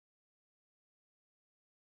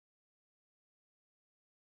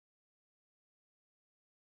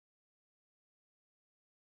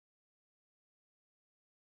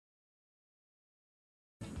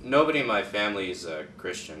Nobody in my family is a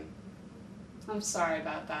Christian. I'm sorry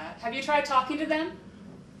about that. Have you tried talking to them?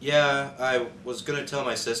 Yeah, I was gonna tell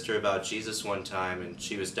my sister about Jesus one time, and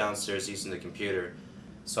she was downstairs using the computer.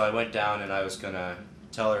 So I went down and I was gonna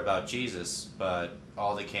tell her about Jesus, but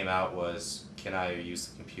all that came out was, can I use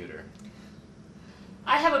the computer?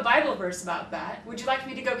 I have a Bible verse about that. Would you like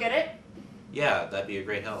me to go get it? Yeah, that'd be a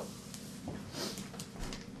great help.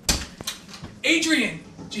 Adrian,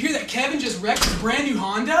 did you hear that Kevin just wrecked his brand new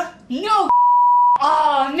Honda? No!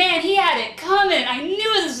 Oh man, he had it coming. I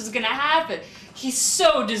knew this was gonna happen. He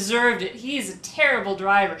so deserved it. He is a terrible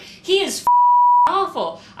driver. He is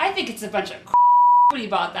awful. I think it's a bunch of when he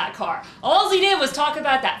bought that car. All he did was talk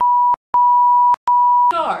about that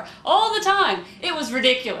car all the time. It was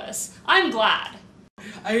ridiculous. I'm glad.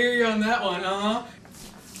 I hear you on that one,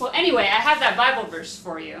 Well, anyway, I have that Bible verse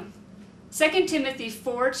for you. 2 Timothy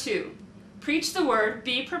 4:2. Preach the word,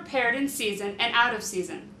 be prepared in season and out of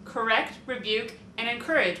season. Correct, rebuke, and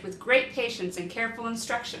encourage with great patience and careful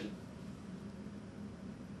instruction.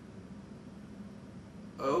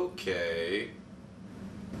 Okay.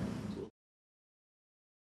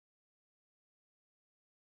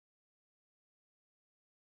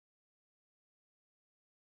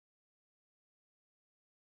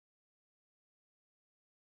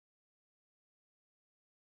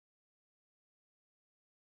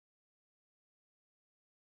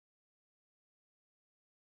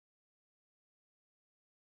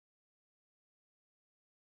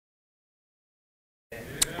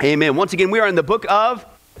 Amen. Once again, we are in the book of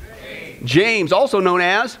James, also known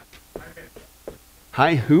as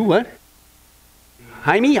what?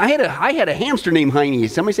 Jaime? I had a hamster named Jaime.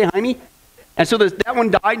 Somebody say Jaime? And so that one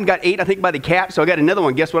died and got ate, I think, by the cat. So I got another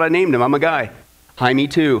one. Guess what I named him? I'm a guy. Jaime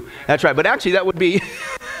too. That's right. But actually, that would be.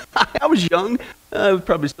 I was young. I would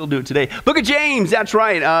probably still do it today. Book of James, that's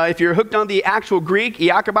right. If you're hooked on the actual Greek,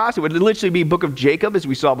 Iakobos, it would literally be Book of Jacob, as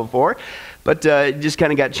we saw before. But it just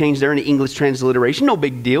kind of got changed there in the English transliteration. No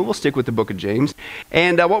big deal. We'll stick with the Book of James.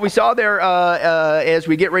 And what we saw there, as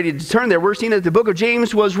we get ready to turn there, we're seeing that the Book of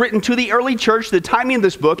James was written to the early church, the timing of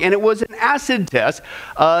this book, and it was an acid test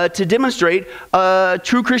to demonstrate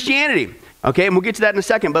true Christianity. Okay, and we'll get to that in a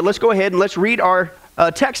second. But let's go ahead and let's read our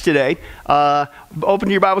text today. Open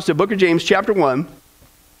your Bibles to Book of James, chapter 1.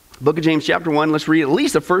 Book of James, chapter 1. Let's read at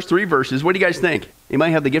least the first 3 verses. What do you guys think? You might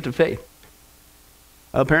have the gift of faith.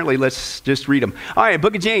 Apparently, let's just read them. All right,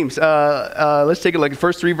 Book of James. Let's take a look at the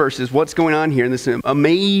first 3 verses. What's going on here in this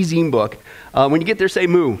amazing book? When you get there, say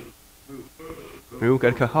moo. Moo.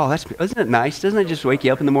 Oh, isn't it nice? Doesn't it just wake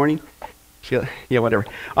you up in the morning? Yeah, whatever.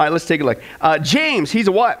 All right, let's take a look. James, he's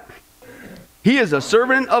a what? He is a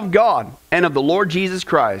servant of God and of the Lord Jesus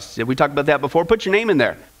Christ. Have we talked about that before? Put your name in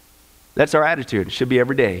there. That's our attitude. It should be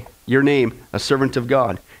every day. Your name, a servant of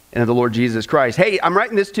God and of the Lord Jesus Christ. Hey, I'm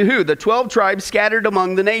writing this to who? The 12 tribes scattered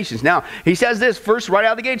among the nations. Now, he says this first right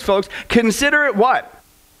out of the gates, folks. Consider it what?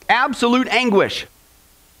 Absolute anguish.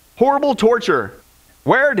 Horrible torture.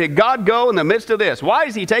 Where did God go in the midst of this? Why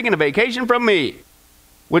is he taking a vacation from me?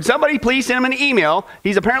 Would somebody please send him an email?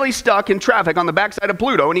 He's apparently stuck in traffic on the backside of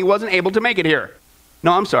Pluto and he wasn't able to make it here.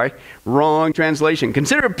 No, I'm sorry. Wrong translation.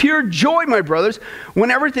 Consider it pure joy, my brothers, when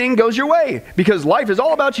everything goes your way, because life is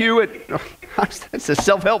all about you. That's a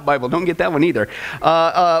self-help Bible. Don't get that one either.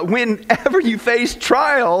 Whenever you face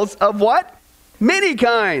trials of what? Many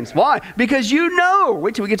kinds. Why? Because you know,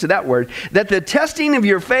 wait till we get to that word, that the testing of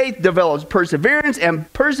your faith develops perseverance,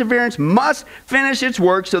 and perseverance must finish its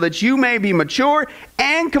work so that you may be mature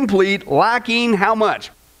and complete, lacking how much?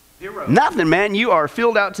 0. Nothing, man. You are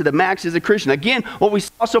filled out to the max as a Christian. Again, what we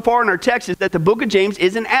saw so far in our text is that the book of James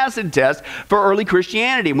is an acid test for early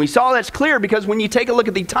Christianity. And we saw that's clear because when you take a look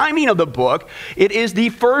at the timing of the book, it is the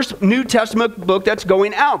first New Testament book that's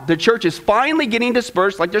going out. The church is finally getting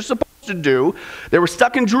dispersed like they're supposed to do. They were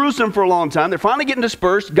stuck in Jerusalem for a long time. They're finally getting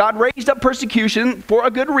dispersed. God raised up persecution for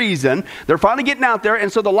a good reason. They're finally getting out there.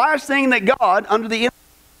 And so the last thing that God, under the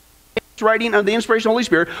writing of the inspiration of the Holy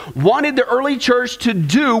Spirit, wanted the early church to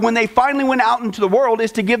do when they finally went out into the world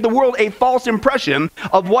is to give the world a false impression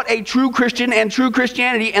of what a true Christian and true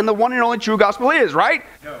Christianity and the one and only true gospel is, right?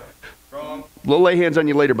 No. Wrong. We'll lay hands on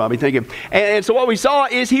you later, Bobby. Thank you. And so what we saw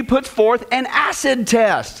is he puts forth an acid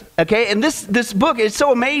test. Okay, and this book is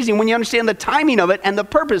so amazing when you understand the timing of it and the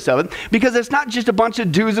purpose of it, because it's not just a bunch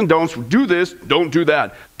of do's and don'ts. Do this, don't do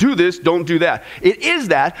that. Do this, don't do that. It is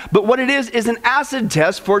that, but what it is an acid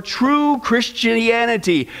test for true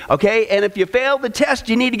Christianity. Okay, and if you fail the test,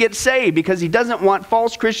 you need to get saved, because he doesn't want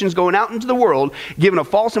false Christians going out into the world giving a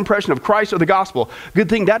false impression of Christ or the gospel. Good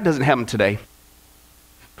thing that doesn't happen today.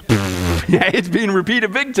 Yeah, it's being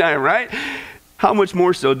repeated big time, right? how much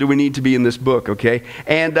more so do we need to be in this book, okay?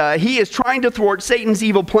 And he is trying to thwart Satan's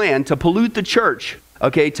evil plan to pollute the church,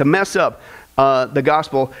 okay, to mess up the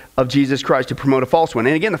gospel of Jesus Christ, to promote a false one.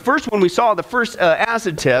 And again, the first one we saw, the first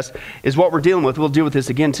acid test, is what we're dealing with. We'll deal with this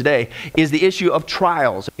again today, is the issue of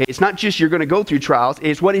trials. Okay? It's not just you're going to go through trials,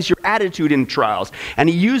 it's what is your attitude in trials. And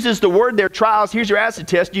he uses the word there, trials. Here's your acid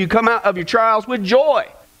test. Do you come out of your trials with joy?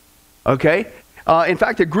 Okay? In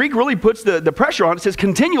fact, the Greek really puts the pressure on it. It says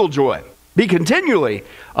continual joy. Be continually.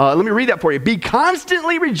 Let me read that for you. Be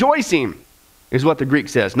constantly rejoicing is what the Greek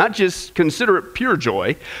says. Not just consider it pure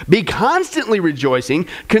joy. Be constantly rejoicing.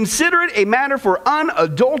 Consider it a matter for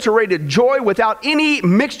unadulterated joy without any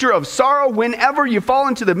mixture of sorrow whenever you fall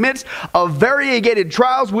into the midst of variegated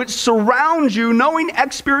trials which surround you, knowing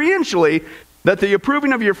experientially that the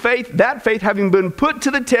approving of your faith, that faith having been put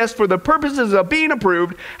to the test for the purposes of being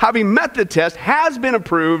approved, having met the test, has been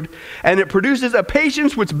approved, and it produces a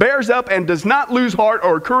patience which bears up and does not lose heart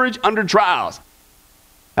or courage under trials.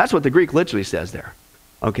 That's what the Greek literally says there,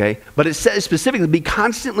 okay? But it says specifically, be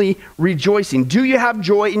constantly rejoicing. Do you have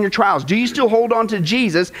joy in your trials? Do you still hold on to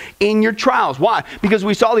Jesus in your trials? Why? Because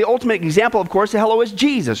we saw the ultimate example, of course, hello, is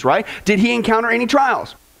Jesus, right? Did he encounter any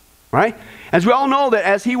trials, right? As we all know that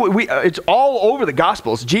as it's all over the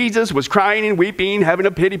Gospels. Jesus was crying and weeping, having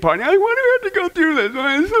a pity party. I wonder if I have to go through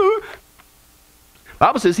this. The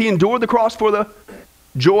Bible says he endured the cross for the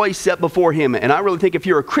joy set before him. And I really think if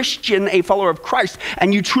you're a Christian, a follower of Christ,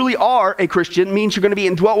 and you truly are a Christian, means you're going to be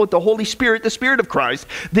indwelt with the Holy Spirit, the Spirit of Christ,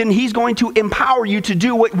 then he's going to empower you to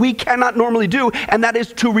do what we cannot normally do, and that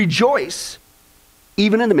is to rejoice,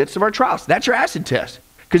 even in the midst of our trials. That's your acid test.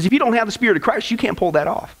 Because if you don't have the Spirit of Christ, you can't pull that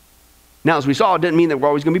off. Now, as we saw, it doesn't mean that we're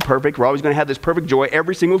always going to be perfect. We're always going to have this perfect joy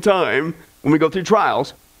every single time when we go through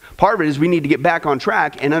trials. Part of it is we need to get back on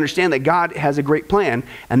track and understand that God has a great plan,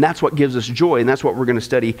 and that's what gives us joy, and that's what we're going to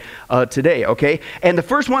study today, okay? And the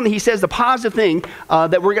first one that he says, the positive thing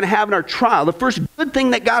that we're going to have in our trial, the first good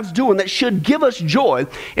thing that God's doing that should give us joy,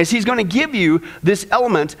 is he's going to give you this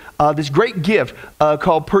element, this great gift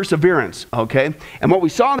called perseverance, okay? And what we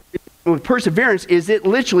saw with perseverance is it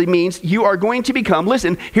literally means you are going to become,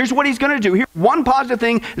 listen, here's what he's going to do. Here's one positive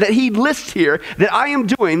thing that he lists here that I am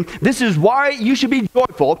doing. This is why you should be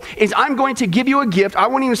joyful, is I'm going to give you a gift. I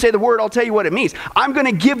won't even say the word. I'll tell you what it means. I'm going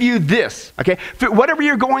to give you this, okay? For whatever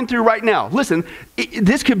you're going through right now, listen,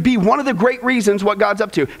 this could be one of the great reasons what God's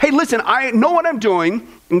up to. Hey, listen, I know what I'm doing,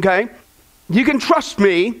 okay? You can trust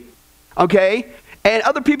me, okay? And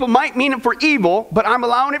other people might mean it for evil, but I'm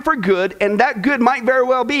allowing it for good, and that good might very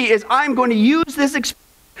well be is I'm going to use this experience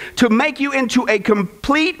to make you into a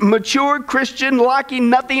complete, mature Christian, lacking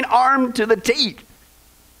nothing, armed to the teeth.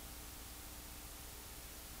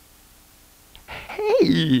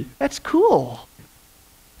 Hey, that's cool.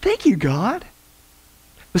 Thank you, God.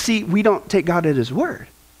 But see, we don't take God at his word,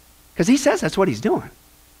 because he says that's what he's doing.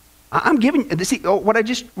 I'm giving, what I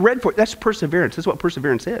just read for, that's perseverance. That's what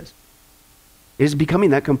perseverance is. It is becoming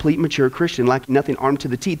that complete, mature Christian, lacking nothing, armed to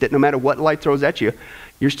the teeth, that no matter what life throws at you,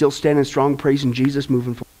 you're still standing strong, praising Jesus,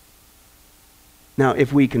 moving forward. Now,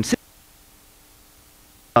 if we consider,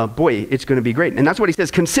 boy, it's going to be great. And that's what he says.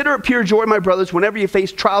 Consider it pure joy, my brothers, whenever you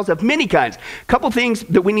face trials of many kinds. A couple things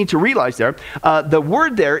that we need to realize there. The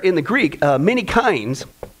word there in the Greek, many kinds,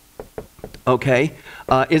 okay,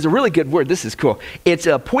 is a really good word. This is cool. It's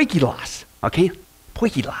poikilos, okay?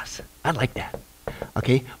 Poikilos. I like that.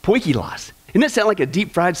 Okay? Poikilos. Doesn't that sound like a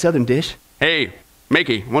deep-fried southern dish? Hey,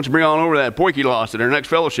 Mickey, why don't you bring on over that poikilos at our next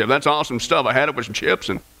fellowship? That's awesome stuff. I had it with some chips,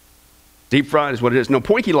 and deep-fried is what it is. No,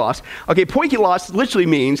 poikilos. Okay, poikilos literally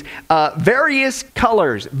means various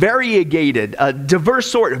colors, variegated,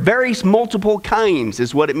 diverse sort, various multiple kinds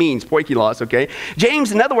is what it means, poikilos, okay?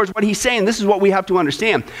 James, in other words, what he's saying, this is what we have to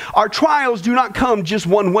understand. Our trials do not come just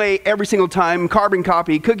one way every single time, carbon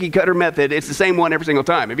copy, cookie cutter method. It's the same one every single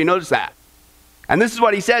time. Have you noticed that? And this is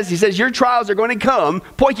what he says. He says, your trials are going to come,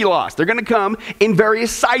 poikilos. They're going to come in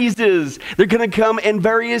various sizes. They're going to come in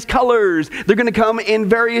various colors. They're going to come in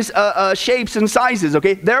various shapes and sizes,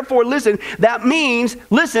 okay? Therefore, listen, that means,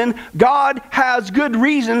 listen, God has good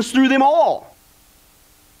reasons through them all.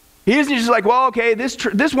 He isn't just like, well, okay,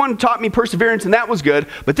 this one taught me perseverance and that was good,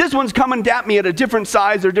 but this one's coming at me at a different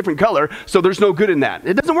size or different color, so there's no good in that.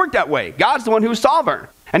 It doesn't work that way. God's the one who's sovereign.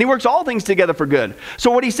 And he works all things together for good. So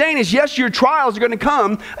what he's saying is, yes, your trials are going to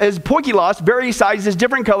come as poikilos, various sizes,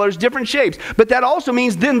 different colors, different shapes. But that also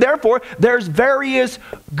means then, therefore, there's various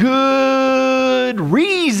good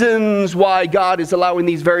reasons why God is allowing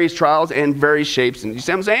these various trials and various shapes. And you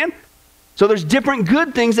see what I'm saying? So there's different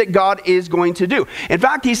good things that God is going to do. In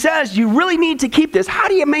fact, he says you really need to keep this. How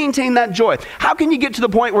do you maintain that joy? How can you get to the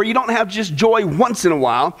point where you don't have just joy once in a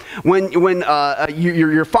while when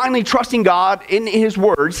you're finally trusting God in his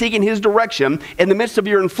word, seeking his direction in the midst of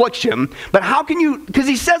your infliction? But how can you, because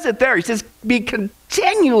he says it there, he says be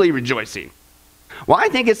continually rejoicing. Well, I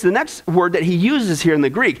think it's the next word that he uses here in the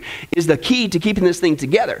Greek is the key to keeping this thing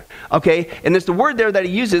together. Okay, and it's the word there that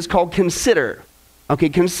he uses called consider. Okay,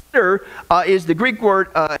 consider is the Greek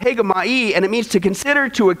word hegemai, and it means to consider,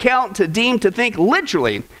 to account, to deem, to think.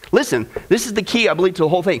 Literally, listen, this is the key, I believe, to the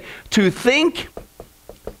whole thing. To think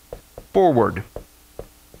forward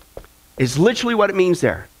is literally what it means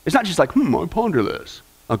there. It's not just like, I ponder this.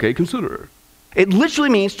 Okay, consider. It literally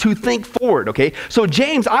means to think forward, okay? So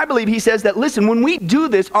James, I believe he says that, listen, when we do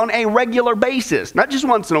this on a regular basis, not just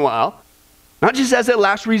once in a while, not just as a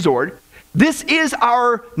last resort, this is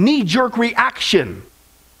our knee-jerk reaction.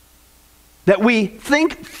 That we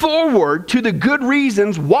think forward to the good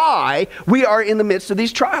reasons why we are in the midst of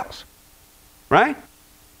these trials. Right?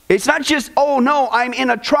 It's not just, oh no, I'm in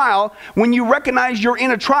a trial. When you recognize you're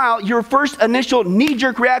in a trial, your first initial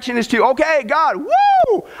knee-jerk reaction is to, okay, God,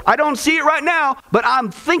 woo! I don't see it right now, but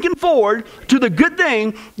I'm thinking forward to the good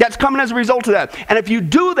thing that's coming as a result of that. And if you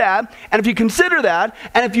do that, and if you consider that,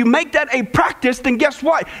 and if you make that a practice, then guess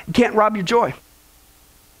what? You can't rob your joy.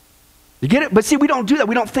 You get it? But see, we don't do that.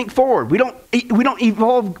 We don't think forward. We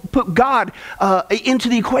don't put God into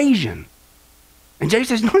the equation. And James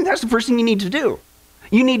says, no, that's the first thing you need to do.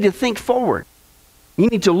 You need to think forward. You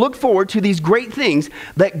need to look forward to these great things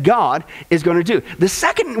that God is going to do. The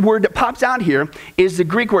second word that pops out here is the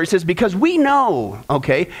Greek word. It says, because we know,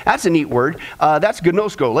 okay, that's a neat word. That's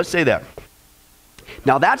gnosko. Let's say that.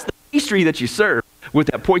 Now, that's the pastry that you serve with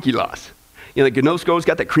that poikilos. You know, the gnosko's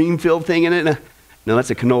got that cream-filled thing in it. No, that's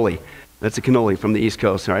a cannoli. That's a cannoli from the East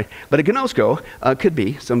Coast, all right? But a gnosko could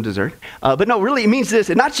be some dessert. But no, really, it means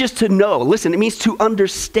this. And not just to know. Listen, it means to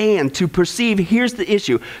understand, to perceive. Here's the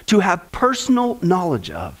issue. To have personal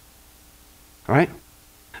knowledge of. All right?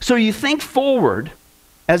 So you think forward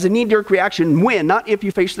as a knee-jerk reaction when, not if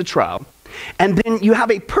you face the trial. And then you have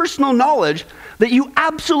a personal knowledge that you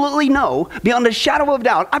absolutely know beyond a shadow of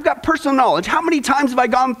doubt. I've got personal knowledge. How many times have I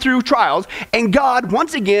gone through trials and God,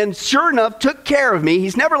 once again, sure enough, took care of me.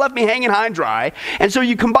 He's never left me hanging high and dry. And so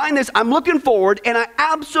you combine this, I'm looking forward, and I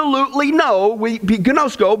absolutely know,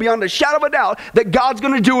 gnosko, beyond a shadow of a doubt, that God's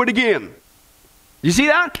going to do it again. You see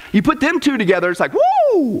that? You put them two together, it's like,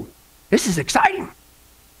 woo, this is exciting.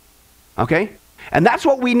 Okay? And that's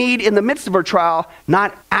what we need in the midst of our trial,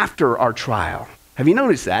 not after our trial. Have you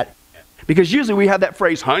noticed that? Because usually we have that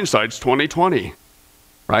phrase, hindsight's 20/20.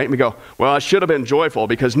 Right? And we go, well, I should have been joyful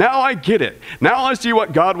because now I get it. Now I see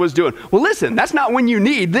what God was doing. Well, listen, that's not when you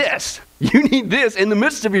need this. You need this in the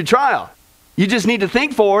midst of your trial. You just need to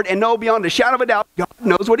think forward and know beyond a shadow of a doubt God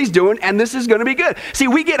knows what he's doing and this is going to be good. See,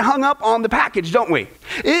 we get hung up on the package, don't we?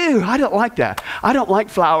 Ew, I don't like that. I don't like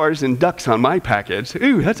flowers and ducks on my package.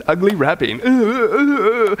 Ooh, that's ugly wrapping.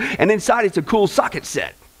 And inside it's a cool socket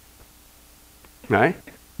set. Right?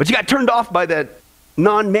 But you got turned off by that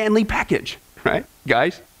non-manly package. Right?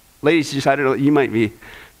 Guys? Ladies, just, I don't know, you might be,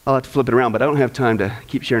 I'll have to flip it around, but I don't have time to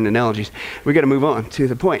keep sharing analogies. We got to move on to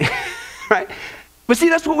the point. Right? But see,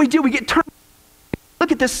 that's what we do. We get turned.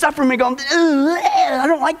 Look at this suffering. We go, I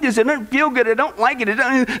don't like this. I don't feel good. I don't like it.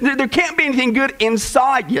 There can't be anything good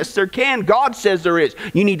inside. Yes, there can. God says there is.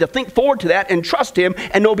 You need to think forward to that and trust him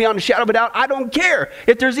and know beyond a shadow of a doubt, I don't care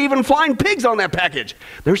if there's even flying pigs on that package.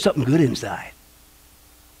 There's something good inside.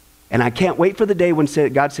 And I can't wait for the day when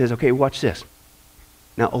God says, okay, watch this.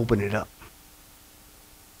 Now open it up.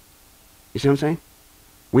 You see what I'm saying?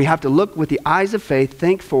 We have to look with the eyes of faith,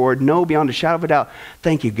 think forward, know beyond a shadow of a doubt,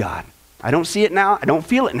 thank you, God. I don't see it now. I don't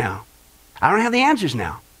feel it now. I don't have the answers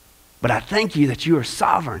now. But I thank you that you are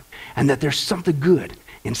sovereign and that there's something good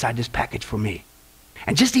inside this package for me.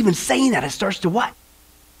 And just even saying that, it starts to what?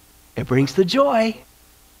 It brings the joy.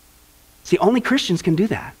 See, only Christians can do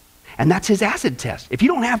that. And that's his acid test. If you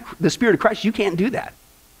don't have the Spirit of Christ, you can't do that.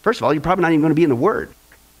 First of all, you're probably not even going to be in the Word,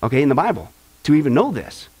 okay, in the Bible, to even know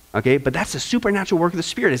this. Okay, but that's the supernatural work of the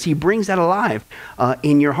Spirit as he brings that alive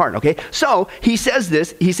in your heart. Okay, so he says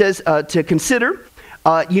this. He says to consider,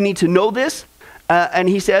 you need to know this. And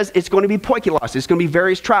he says it's going to be poikilos. It's going to be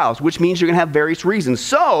various trials, which means you're going to have various reasons.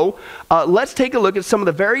 So let's take a look at some of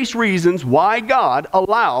the various reasons why God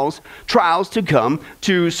allows trials to come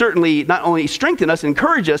to certainly not only strengthen us,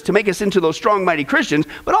 encourage us to make us into those strong, mighty Christians,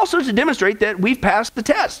 but also to demonstrate that we've passed the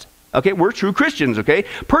test. Okay, we're true Christians, okay?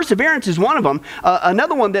 Perseverance is one of them.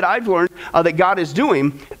 Another one that I've learned that God is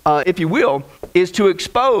doing, if you will, is to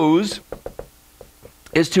expose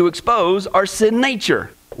is to expose our sin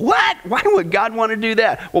nature. What? Why would God want to do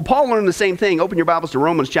that? Well, Paul learned the same thing. Open your Bibles to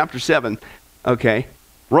Romans chapter 7. Okay.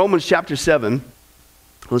 Romans chapter 7.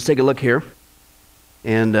 Let's take a look here.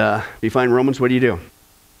 And if you find Romans, what do?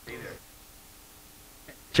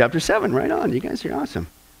 Chapter 7, right on. You guys are awesome.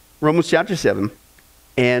 Romans chapter 7.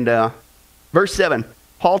 And verse 7.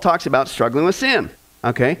 Paul talks about struggling with sin.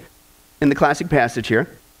 Okay. In the classic passage here.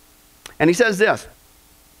 And he says this.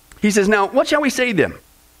 He says, now, what shall we say then?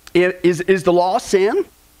 Is the law sin?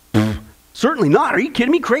 Certainly not. Are you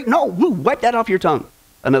kidding me? Great. No. Woo, wipe that off your tongue.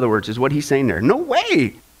 In other words, is what he's saying there. No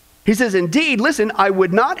way. He says, indeed, listen, I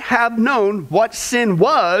would not have known what sin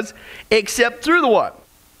was except through the what?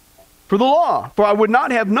 For the law. For I would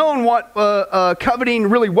not have known what coveting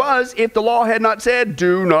really was if the law had not said,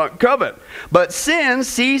 do not covet. But sin,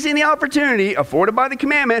 seizing the opportunity afforded by the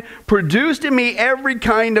commandment, produced in me every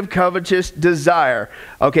kind of covetous desire.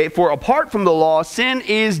 Okay, for apart from the law, sin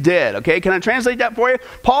is dead. Okay, can I translate that for you?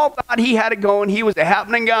 Paul thought he had it going. He was a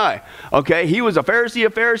happening guy. Okay, he was a Pharisee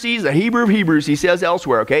of Pharisees, a Hebrew of Hebrews, he says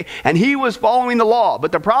elsewhere. Okay, and he was following the law.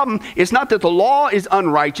 But the problem is not that the law is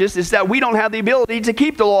unrighteous, it's that we don't have the ability to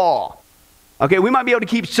keep the law. Okay, we might be able to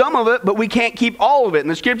keep some of it, but we can't keep all of it. And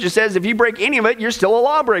the scripture says if you break any of it, you're still a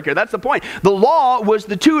lawbreaker. That's the point. The law was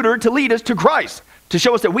the tutor to lead us to Christ, to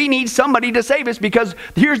show us that we need somebody to save us, because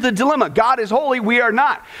here's the dilemma. God is holy, we are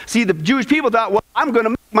not. See, the Jewish people thought, well, I'm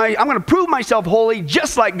going to prove myself holy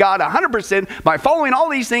just like God 100% by following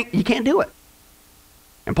all these things. You can't do it.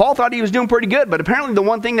 And Paul thought he was doing pretty good, but apparently the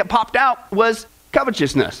one thing that popped out was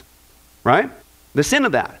covetousness, right? The sin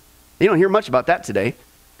of that. You don't hear much about that today,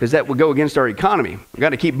 because that would go against our economy. We've got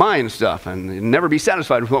to keep buying stuff and never be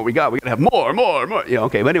satisfied with what we got. We've got to have more. Yeah,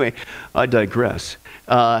 okay, but anyway, I digress.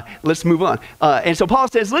 Let's move on. And so Paul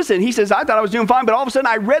says, listen, he says, I thought I was doing fine, but all of a sudden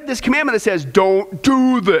I read this commandment that says, don't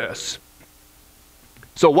do this.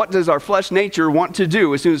 So what does our flesh nature want to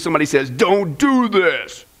do as soon as somebody says, don't do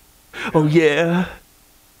this? Oh, yeah,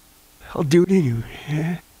 I'll do it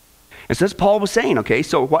anyway. And so that's Paul was saying, okay,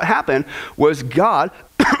 so what happened was God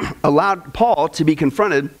allowed Paul to be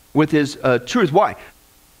confronted with his truth. Why?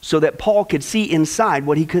 So that Paul could see inside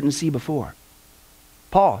what he couldn't see before.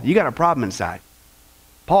 Paul, you got a problem inside.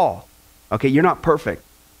 Paul, okay, you're not perfect.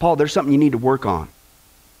 Paul, there's something you need to work on.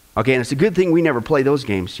 Okay, and it's a good thing we never play those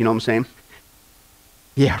games, you know what I'm saying?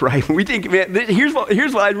 Yeah, right. We think, man, here's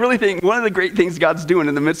what I really think one of the great things God's doing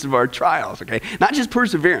in the midst of our trials, okay? Not just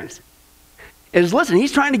perseverance. Is, listen,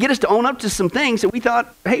 he's trying to get us to own up to some things that we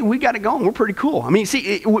thought, hey, we got it going. We're pretty cool. I mean,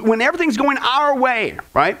 see, when everything's going our way,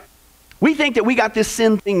 right? We think that we got this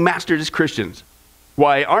sin thing mastered as Christians.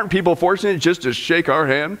 Why, aren't people fortunate just to shake our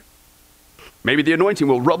hand? Maybe the anointing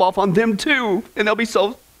will rub off on them too, and they'll be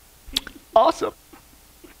so awesome.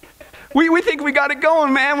 We think we got it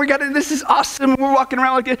going, man. We got it. This is awesome. We're walking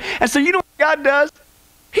around like this. And so you know what God does?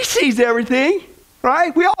 He sees everything.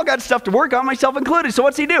 Right? We all got stuff to work on, myself included. So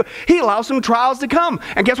what's he do? He allows some trials to come.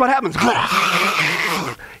 And guess what happens?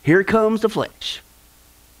 Here comes the flesh.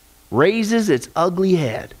 Raises its ugly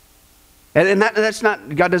head. And that's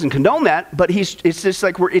not, God doesn't condone that, but it's just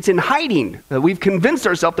like it's in hiding. We've convinced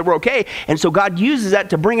ourselves that we're okay. And so God uses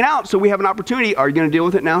that to bring it out so we have an opportunity. Are you going to deal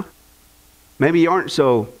with it now? Maybe you aren't,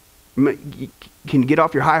 so can you get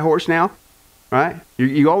off your high horse now? Right?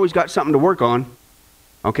 You always got something to work on.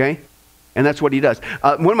 Okay? And that's what he does.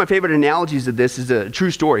 One of my favorite analogies of this is a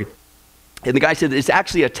true story. And the guy said it's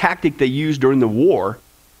actually a tactic they used during the war,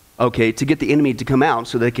 okay, to get the enemy to come out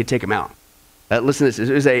so they could take him out. Listen to this.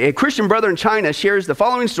 There's a Christian brother in China shares the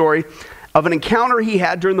following story of an encounter he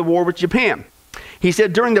had during the war with Japan. He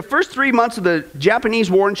said, during the first 3 months of the Japanese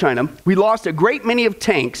war in China, we lost a great many of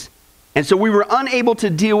tanks, and so we were unable to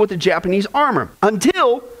deal with the Japanese armor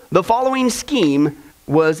until the following scheme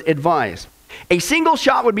was advised. A single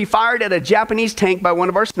shot would be fired at a Japanese tank by one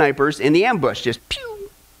of our snipers in the ambush. Just pew.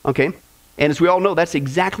 Okay? And as we all know, that's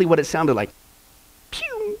exactly what it sounded like.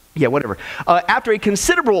 Pew. Yeah, whatever. After a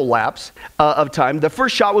considerable lapse of time, the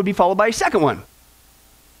first shot would be followed by a second one.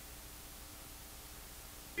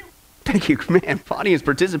 Thank you. Man, audience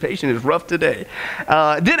participation is rough today.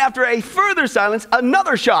 Then after a further silence,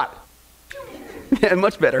 another shot. Yeah,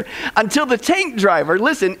 much better. Until the tank driver,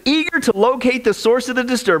 listen, eager to locate the source of the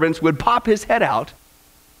disturbance, would pop his head out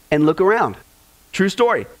and look around. True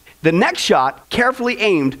story. The next shot, carefully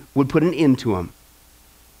aimed, would put an end to him.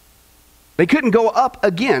 They couldn't go up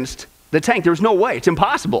against the tank. There was no way. It's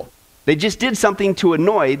impossible. They just did something to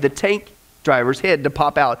annoy the tank driver's head to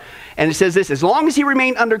pop out. And it says this, as long as he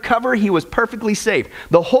remained under cover, he was perfectly safe.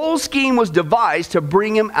 The whole scheme was devised to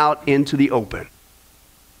bring him out into the open.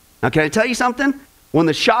 Now, can I tell you something? when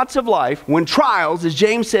the shots of life, when trials, as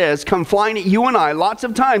James says, come flying at you and I, lots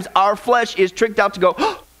of times our flesh is tricked out to go,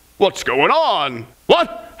 oh, what's going on?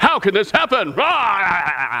 What? How can this happen?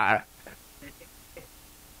 Ah!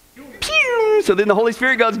 Pew! So then the Holy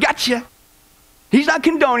Spirit goes, gotcha. He's not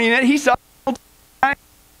condoning it. He's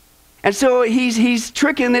and so he's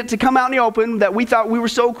tricking it to come out in the open that we thought we were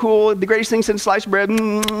so cool, the greatest thing since sliced bread,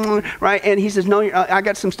 right? And he says, no, I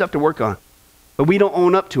got some stuff to work on. But we don't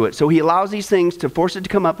own up to it. So he allows these things to force it to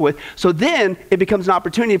come up with. So then it becomes an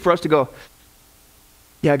opportunity for us to go,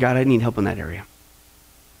 yeah, God, I need help in that area.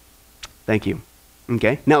 Thank you.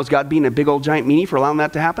 Okay. Now, is God being a big old giant meanie for allowing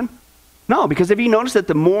that to happen? No, because have you noticed that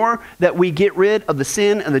the more that we get rid of the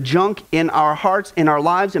sin and the junk in our hearts, in our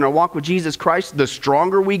lives, in our walk with Jesus Christ, the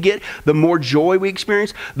stronger we get, the more joy we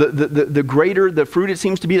experience, the greater the fruit it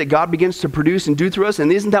seems to be that God begins to produce and do through us. And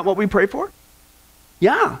isn't that what we pray for?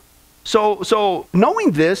 Yeah. So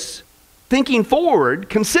knowing this, thinking forward,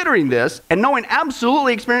 considering this, and knowing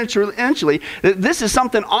absolutely experientially that this is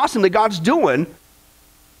something awesome that God's doing,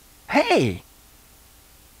 hey,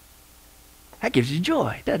 that gives you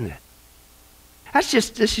joy, doesn't it? That's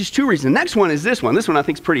just two reasons. The next one is this one. This one I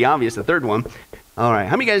think is pretty obvious, the third one. All right.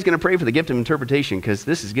 How many guys going to pray for the gift of interpretation? Because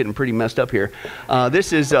this is getting pretty messed up here.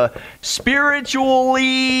 This is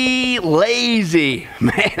spiritually lazy.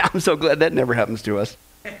 Man, I'm so glad that never happens to us.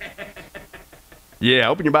 Yeah,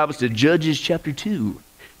 open your Bibles to Judges chapter 2.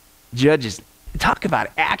 Judges. Talk about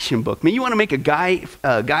action book. Man, you want to make a guy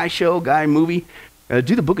movie?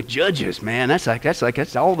 Do the book of Judges, man. That's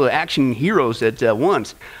all the action heroes at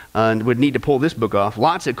once would need to pull this book off.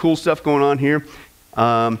 Lots of cool stuff going on here.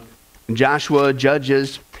 Joshua,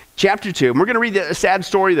 Judges, chapter 2. And we're going to read a sad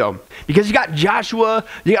story, though. Because you got Joshua,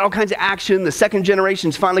 you got all kinds of action. The second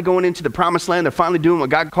generation's finally going into the promised land. They're finally doing what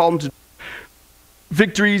God called them to.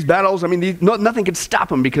 Victories, battles, I mean, nothing can stop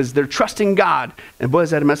them because they're trusting God. And boy,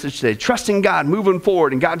 is that a message today. Trusting God, moving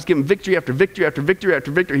forward, and God's giving victory after victory after victory after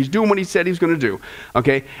victory. He's doing what he said he was going to do.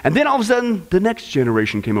 Okay? And then all of a sudden, the next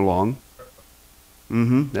generation came along.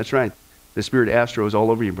 That's right. The spirit of Astro is all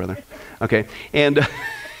over you, brother. Okay? And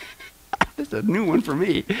this is a new one for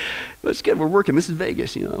me. That's good. We're working. This is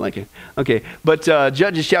Vegas. I like it. Okay. But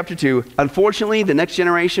Judges chapter 2. Unfortunately, the next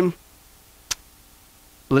generation...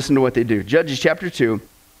 Listen to what they do. Judges chapter 2.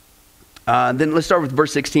 Then let's start with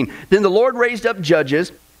verse 16. Then the Lord raised up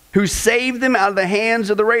judges who saved them out of the hands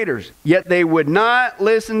of the raiders. Yet they would not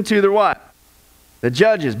listen to the what? The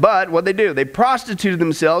judges. But what they do? They prostituted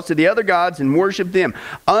themselves to the other gods and worshiped them.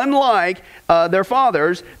 Unlike their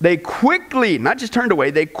fathers, they quickly, not just turned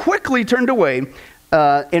away, they quickly turned away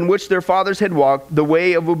in which their fathers had walked the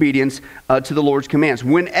way of obedience to the Lord's commands.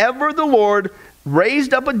 Whenever the Lord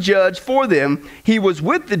raised up a judge for them, he was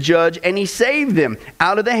with the judge, and he saved them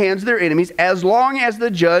out of the hands of their enemies as long as the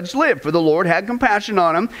judge lived. For the Lord had compassion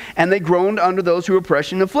on them, and they groaned under those who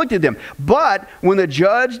oppressed and afflicted them. But when the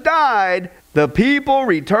judge died, the people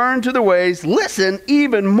returned to their ways, listen,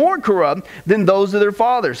 even more corrupt than those of their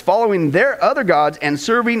fathers, following their other gods and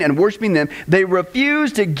serving and worshiping them. They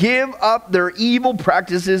refused to give up their evil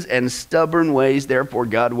practices and stubborn ways. Therefore,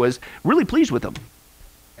 God was really pleased with them.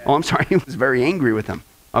 Oh, I'm sorry, he was very angry with them.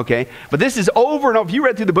 Okay? But this is over and over. If you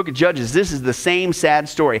read through the book of Judges, this is the same sad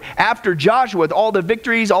story. After Joshua, with all the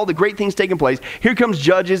victories, all the great things taking place, here comes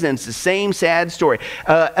Judges, and it's the same sad story.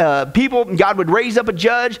 God would raise up a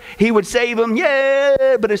judge. He would save them.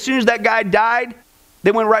 Yeah! But as soon as that guy died,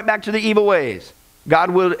 they went right back to the evil ways.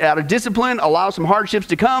 God would, out of discipline, allow some hardships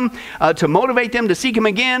to come to motivate them to seek him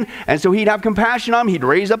again. And so he'd have compassion on them. He'd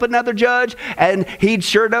raise up another judge, and he'd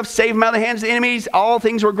sure enough save them out of the hands of the enemies. All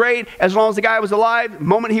things were great as long as the guy was alive. The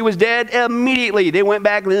moment he was dead, immediately they went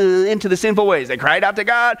back into the sinful ways. They cried out to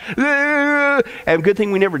God. And good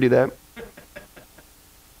thing we never do that.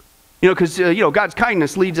 Because God's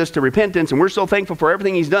kindness leads us to repentance, and we're so thankful for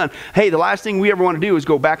everything he's done. Hey, the last thing we ever want to do is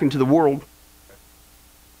go back into the world.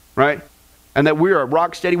 Right? And that we are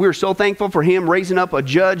rock steady. We are so thankful for him raising up a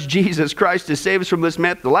judge, Jesus Christ, to save us from this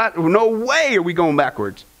mess. No way are we going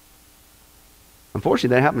backwards.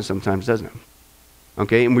 Unfortunately, that happens sometimes, doesn't it?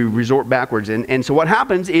 Okay, and we resort backwards. And so what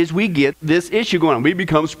happens is we get this issue going on. We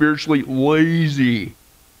become spiritually lazy.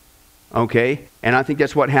 Okay, and I think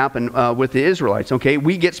that's what happened with the Israelites. Okay,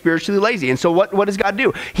 we get spiritually lazy. And so what does God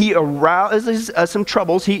do? He arouses some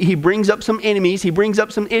troubles. He brings up some enemies. He brings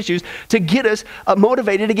up some issues to get us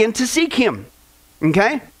motivated again to seek him.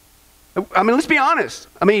 Okay? I mean, let's be honest.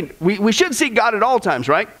 I mean, we should seek God at all times,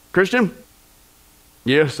 right, Christian?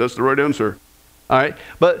 Yes, that's the right answer. All right,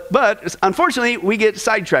 but unfortunately, we get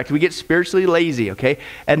sidetracked. We get spiritually lazy, okay?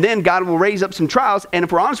 And then God will raise up some trials, and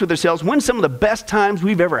if we're honest with ourselves, when's some of the best times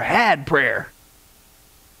we've ever had prayer?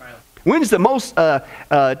 When's the most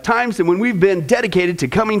times when we've been dedicated to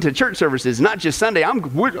coming to church services, not just Sunday?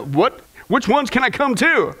 Which ones can I come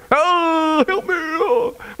to? Oh, help me.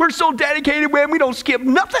 Oh. We're so dedicated, man, we don't skip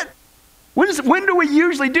nothing. When do we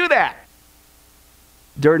usually do that?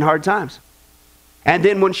 During hard times. And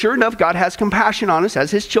then when sure enough, God has compassion on us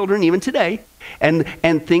as his children, even today, and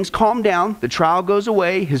things calm down, the trial goes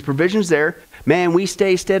away, his provision's there, man, we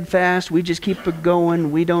stay steadfast, we just keep it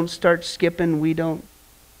going, we don't start skipping, we don't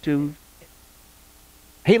do...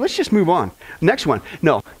 Hey, let's just move on. Next one.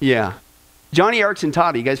 No, yeah. Johnny Erickson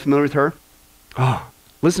Tata, you guys familiar with her? Oh,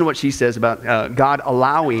 listen to what she says about God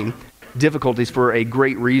allowing difficulties for a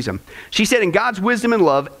great reason. She said, in God's wisdom and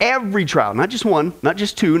love, every trial, not just one, not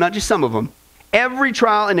just two, not just some of them, every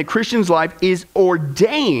trial in a Christian's life is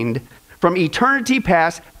ordained from eternity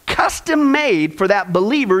past, custom made for that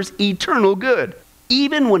believer's eternal good,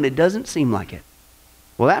 even when it doesn't seem like it.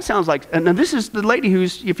 Well, that sounds like, and this is the lady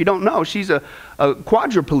who's, if you don't know, she's a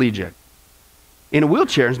quadriplegic in a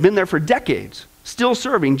wheelchair and has been there for decades, still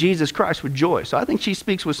serving Jesus Christ with joy. So I think she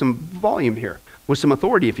speaks with some volume here, with some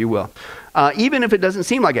authority, if you will. Even if it doesn't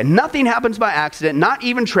seem like it. Nothing happens by accident, not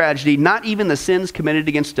even tragedy, not even the sins committed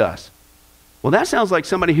against us. Well, that sounds like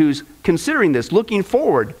somebody who's considering this, looking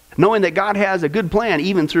forward, knowing that God has a good plan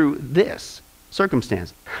even through this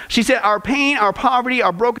circumstance. She said, our pain, our poverty,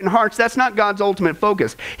 our broken hearts, that's not God's ultimate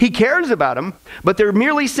focus. He cares about them, but they're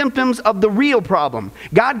merely symptoms of the real problem.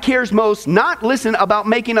 God cares most, not, listen, about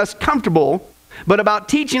making us comfortable, but about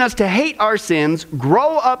teaching us to hate our sins,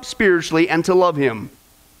 grow up spiritually, and to love him.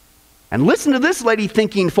 And listen to this lady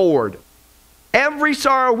thinking forward. Every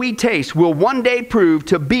sorrow we taste will one day prove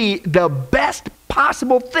to be the best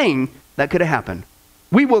possible thing that could have happened.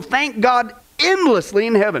 We will thank God endlessly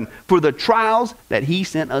in heaven for the trials that he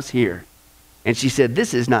sent us here. And she said,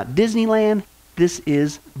 this is not Disneyland, this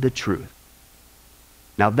is the truth.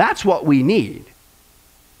 Now that's what we need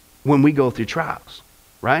when we go through trials,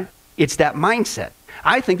 right? It's that mindset.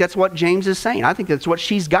 I think that's what James is saying. I think that's what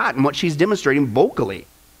she's got and what she's demonstrating vocally.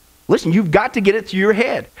 Listen, you've got to get it through your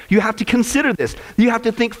head. You have to consider this. You have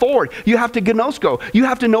to think forward. You have to gnosko. You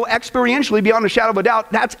have to know experientially beyond a shadow of a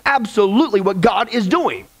doubt that's absolutely what God is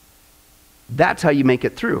doing. That's how you make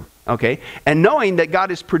it through, okay? And knowing that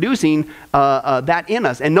God is producing that in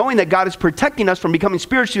us, and knowing that God is protecting us from becoming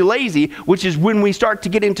spiritually lazy, which is when we start to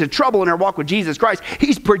get into trouble in our walk with Jesus Christ.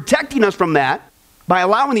 He's protecting us from that by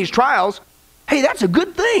allowing these trials. Hey, that's a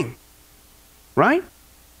good thing, right?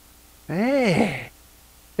 Hey,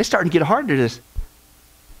 it's starting to get hard to just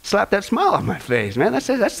slap that smile off my face, man.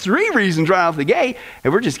 That's 3 reasons right off the gate,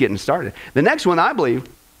 and we're just getting started. The next one, I believe,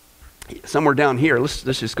 somewhere down here, let's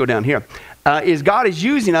just go down here, is God is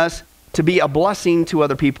using us to be a blessing to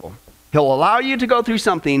other people. He'll allow you to go through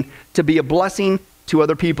something to be a blessing to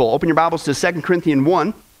other people. Open your Bibles to 2 Corinthians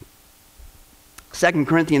 1. 2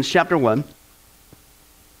 Corinthians chapter 1.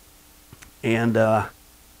 And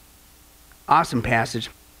awesome passage.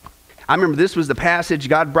 I remember this was the passage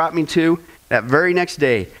God brought me to that very next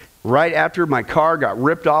day, right after my car got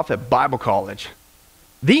ripped off at Bible college.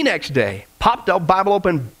 The next day, popped up, Bible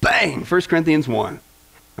open, bang, 1 Corinthians 1.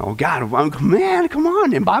 Oh, God, man, come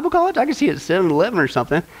on, in Bible college? I can see it at 7-Eleven or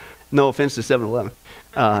something. No offense to 7-Eleven.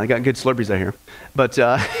 I got good Slurpees out here. But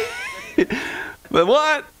but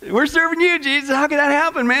what? We're serving you, Jesus. How can that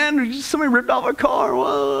happen, man? Somebody ripped off a car.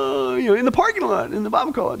 Whoa, in the parking lot, in the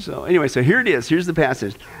Bible college. So anyway, so here it is. Here's the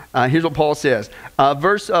passage. Here's what Paul says.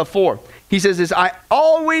 Verse 4. He says this, I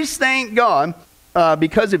always thank God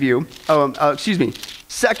because of you.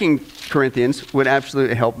 2 Corinthians would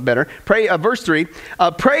absolutely help better. Verse 3.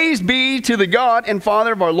 Praise be to the God and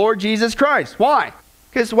Father of our Lord Jesus Christ. Why?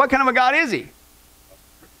 Because what kind of a God is he?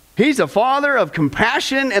 He's a Father of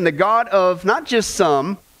compassion and the God of not just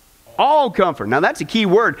some, all comfort. Now that's a key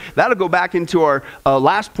word. That'll go back into our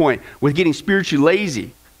last point with getting spiritually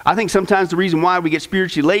lazy. I think sometimes the reason why we get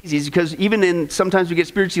spiritually lazy is because sometimes we get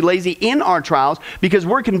spiritually lazy in our trials because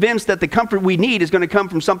we're convinced that the comfort we need is going to come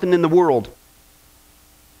from something in the world.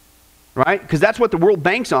 Right? Because that's what the world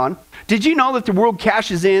banks on. Did you know that the world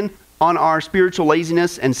cashes in on our spiritual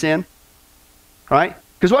laziness and sin? Right?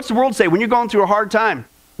 Because what's the world say? When you're going through a hard time,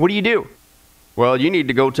 what do? Well, you need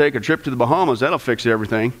to go take a trip to the Bahamas. That'll fix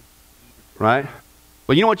everything. Right?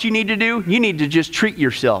 Well, you know what you need to do? You need to just treat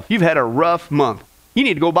yourself. You've had a rough month. You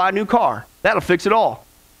need to go buy a new car. That'll fix it all.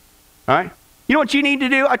 All right? You know what you need to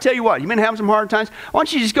do? I tell you what, you've been having some hard times. Why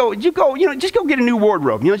don't you just go get a new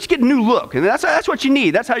wardrobe. Just get a new look. And that's what you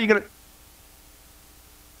need. That's how you're going to.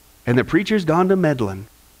 And the preacher's gone to meddling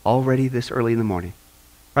already this early in the morning.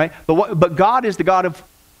 Right? But God is the God of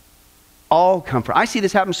all comfort. I see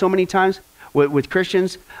this happen so many times with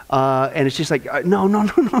Christians, and it's just like, no.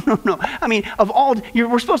 I mean,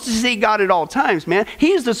 we're supposed to see God at all times, man.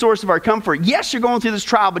 He is the source of our comfort. Yes, you're going through this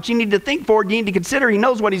trial, but you need to think forward. You need to consider He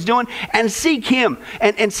knows what He's doing, and seek Him,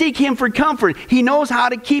 and seek Him for comfort. He knows how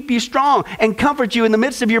to keep you strong and comfort you in the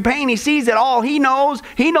midst of your pain. He sees it all. He knows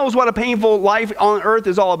what a painful life on earth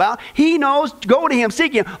is all about. He knows. Go to Him,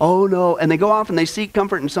 seek Him. Oh no, and they go off and they seek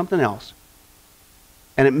comfort in something else,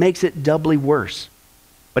 and it makes it doubly worse.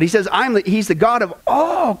 But He says, He's the God of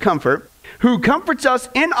all comfort, who comforts us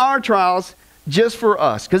in our trials just for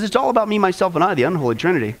us. Because it's all about me, myself, and I, the unholy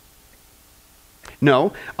Trinity.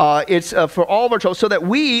 No, it's for all of our troubles, so that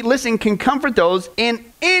we, listen, can comfort those in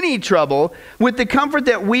any trouble with the comfort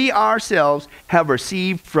that we ourselves have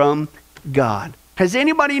received from God. Has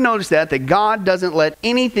anybody noticed that God doesn't let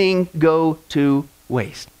anything go to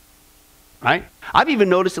waste? Right? I've even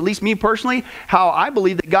noticed, at least me personally, how I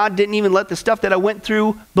believe that God didn't even let the stuff that I went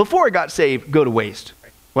through before I got saved go to waste.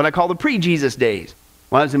 What I call the pre-Jesus days.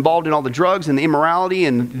 When I was involved in all the drugs and the immorality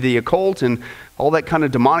and the occult and all that kind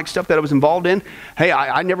of demonic stuff that I was involved in. Hey,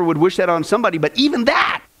 I never would wish that on somebody, but even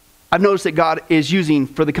that, I've noticed that God is using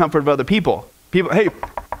for the comfort of other people. People, hey,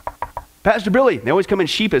 Pastor Billy, they always come in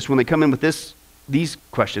sheepish when they come in with these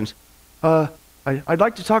questions. I'd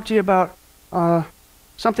like to talk to you about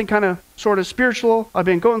something kind of sort of spiritual I've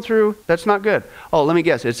been going through that's not good. Oh, let me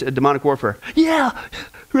guess, it's a demonic warfare. Yeah,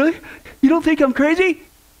 really? You don't think I'm crazy?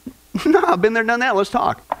 No, I've been there, done that. Let's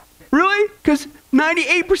talk. Really? Because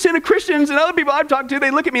 98% of Christians and other people I've talked to,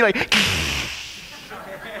 they look at me like,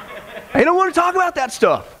 they don't want to talk about that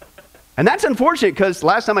stuff. And that's unfortunate because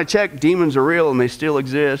last time I checked, demons are real and they still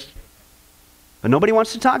exist. But nobody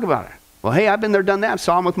wants to talk about it. Well, hey, I've been there, done that.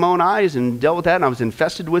 Saw them with my own eyes and dealt with that, and I was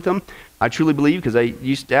infested with them. I truly believe, because I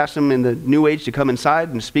used to ask them in the New Age to come inside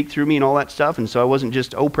and speak through me and all that stuff, and so I wasn't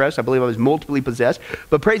just oppressed. I believe I was multiply possessed.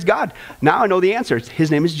 But praise God, now I know the answer.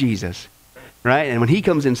 His name is Jesus, right? And when He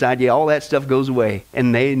comes inside you, all that stuff goes away,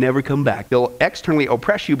 and they never come back. They'll externally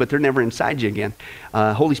oppress you, but they're never inside you again.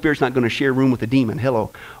 Holy Spirit's not going to share a room with a demon.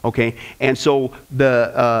 Hello, okay? And so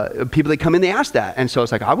the people that come in, they ask that. And so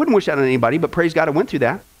it's like, I wouldn't wish that on anybody, but praise God, I went through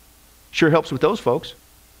that. Sure helps with those folks.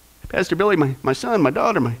 Pastor Billy, my son, my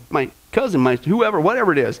daughter, my cousin, my whoever,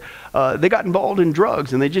 whatever it is, they got involved in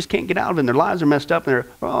drugs and they just can't get out of it and their lives are messed up and they're,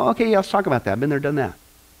 oh, okay, yeah, let's talk about that. I've been there, done that.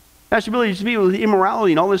 Pastor Billy, just be with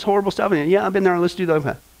immorality and all this horrible stuff. And yeah, I've been there, let's do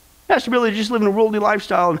that. Pastor Billy, just living a worldly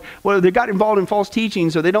lifestyle, and well, they got involved in false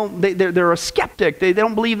teachings, or they're a skeptic. They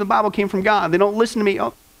don't believe the Bible came from God. They don't listen to me.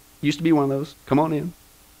 Oh, used to be one of those. Come on in. You know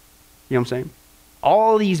what I'm saying?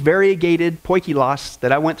 All these variegated poikilos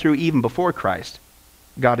that I went through even before Christ,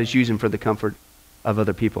 God is using for the comfort of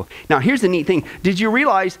other people. Now, here's the neat thing. Did you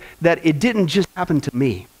realize that it didn't just happen to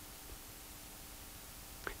me?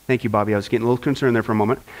 Thank you, Bobby. I was getting a little concerned there for a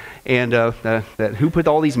moment. And that who put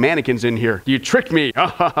all these mannequins in here? You tricked me.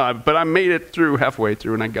 But I made it through halfway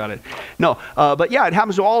through and I got it. No, but yeah, it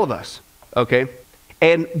happens to all of us. Okay?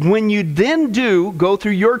 And when you then do go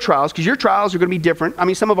through your trials, because your trials are going to be different. I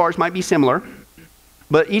mean, some of ours might be similar.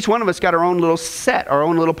 But each one of us got our own little set, our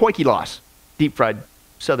own little poikilos, deep fried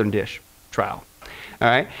southern dish trial. All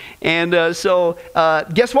right? And so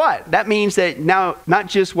guess what? That means that now not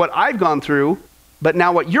just what I've gone through, but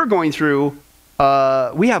now what you're going through,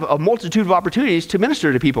 we have a multitude of opportunities to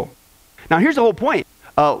minister to people. Now here's the whole point.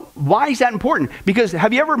 Why is that important? Because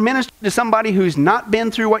have you ever ministered to somebody who's not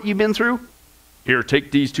been through what you've been through? Here,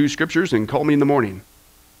 take these 2 scriptures and call me in the morning.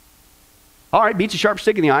 All right, beats a sharp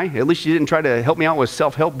stick in the eye. At least you didn't try to help me out with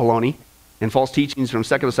self-help baloney and false teachings from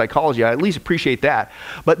secular psychology. I at least appreciate that.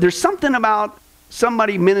 But there's something about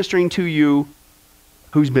somebody ministering to you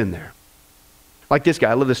who's been there. Like this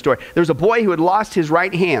guy, I love this story. There was a boy who had lost his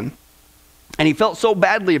right hand, and he felt so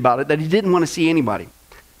badly about it that he didn't want to see anybody.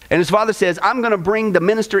 And his father says, I'm going to bring the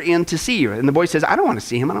minister in to see you. And the boy says, I don't want to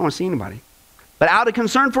see him. I don't want to see anybody. But out of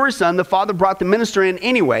concern for his son, the father brought the minister in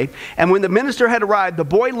anyway. And when the minister had arrived, the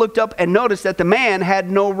boy looked up and noticed that the man had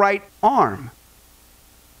no right arm.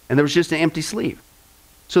 And there was just an empty sleeve.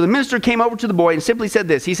 So the minister came over to the boy and simply said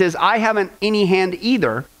this. He says, I haven't any hand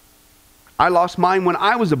either. I lost mine when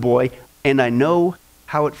I was a boy, and I know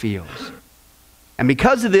how it feels. And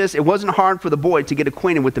because of this, it wasn't hard for the boy to get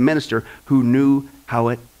acquainted with the minister who knew how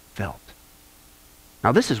it felt.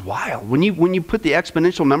 Now this is wild. When you put the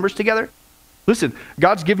exponential numbers together, listen,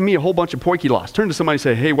 God's given me a whole bunch of poikilos. Turn to somebody and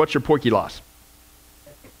say, hey, what's your poikilos?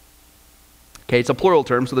 Okay, it's a plural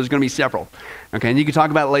term, so there's going to be several. Okay, and you can talk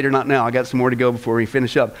about it later, not now. I got some more to go before we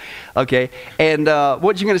finish up. Okay, and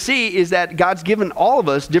what you're going to see is that God's given all of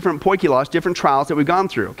us different poikilos, different trials that we've gone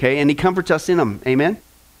through, okay, and He comforts us in them. Amen?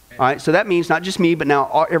 All right, so that means not just me, but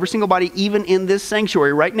now every single body, even in this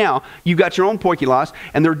sanctuary right now, you've got your own poikilos,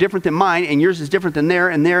 and they're different than mine, and yours is different than there,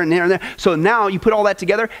 and there, and there, and there. So now you put all that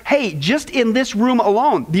together. Hey, just in this room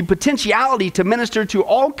alone, the potentiality to minister to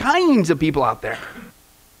all kinds of people out there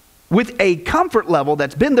with a comfort level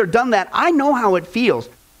that's been there, done that. I know how it feels.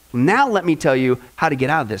 Now let me tell you how to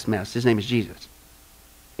get out of this mess. His name is Jesus.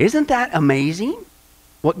 Isn't that amazing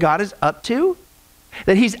what God is up to?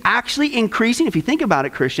 That he's actually increasing, if you think about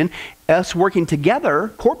it, Christian, us working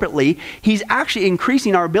together corporately, he's actually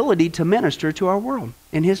increasing our ability to minister to our world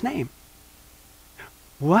in his name.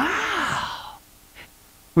 Wow.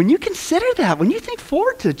 When you consider that, when you think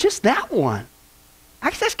forward to just that one,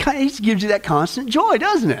 actually that's kind of, it gives you that constant joy,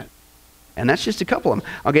 doesn't it? And that's just a couple of them.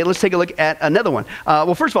 Okay, let's take a look at another one.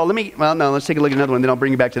 Well, first of all, let's take a look at another one, then I'll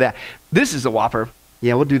bring you back to that. This is a whopper.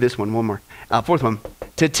 Yeah, we'll do this one more. Fourth one.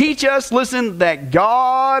 To teach us, listen, that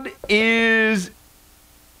God is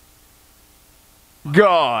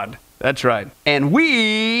God. That's right. And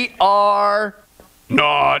we are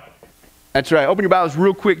not. That's right. Open your Bibles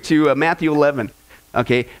real quick to Matthew 11.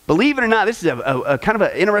 Okay, believe it or not, this is a kind of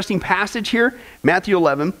an interesting passage here. Matthew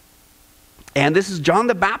 11. And this is John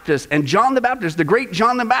the Baptist. And John the Baptist, the great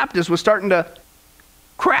John the Baptist, was starting to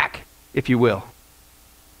crack, if you will.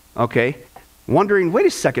 Okay. Wondering, wait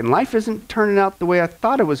a second, life isn't turning out the way I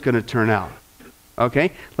thought it was going to turn out.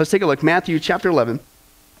 Okay, let's take a look. Matthew chapter 11.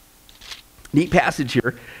 Neat passage here.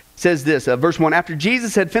 It says this, verse 1, after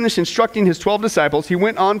Jesus had finished instructing his 12 disciples, he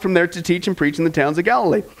went on from there to teach and preach in the towns of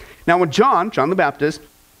Galilee. Now when John the Baptist,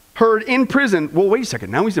 heard in prison, well, wait a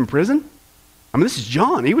second, now he's in prison? I mean, this is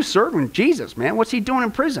John. He was serving Jesus, man. What's he doing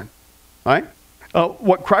in prison? All right?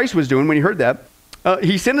 What Christ was doing when he heard that,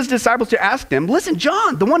 he sent his disciples to ask them, listen,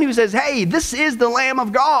 John, the one who says, hey, this is the Lamb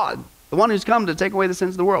of God, the one who's come to take away the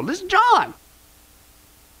sins of the world. This is John.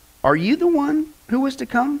 Are you the one who is to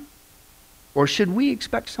come? Or should we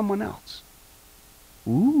expect someone else?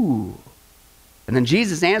 Ooh. And then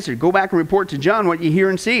Jesus answered, go back and report to John what you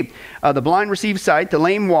hear and see. The blind receive sight, the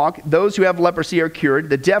lame walk, those who have leprosy are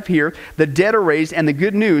cured, the deaf hear, the dead are raised, and the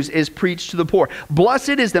good news is preached to the poor.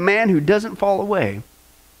 Blessed is the man who doesn't fall away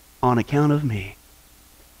on account of me.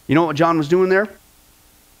 You know what John was doing there?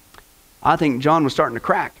 I think John was starting to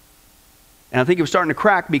crack. And I think he was starting to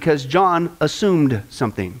crack because John assumed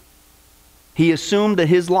something. He assumed that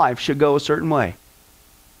his life should go a certain way.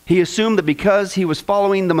 He assumed that because he was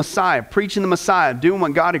following the Messiah, preaching the Messiah, doing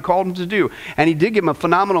what God had called him to do, and he did give him a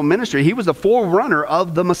phenomenal ministry. He was the forerunner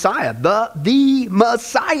of the Messiah, the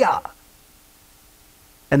Messiah.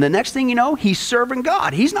 And the next thing you know, he's serving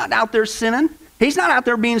God. He's not out there sinning. He's not out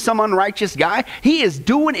there being some unrighteous guy. He is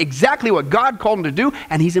doing exactly what God called him to do,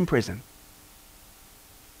 and he's in prison.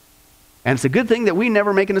 And it's a good thing that we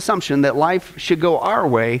never make an assumption that life should go our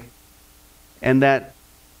way and that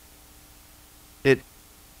it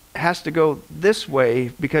has to go this way,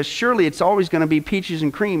 because surely it's always going to be peaches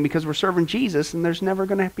and cream because we're serving Jesus and there's never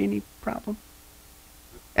going to be any problem.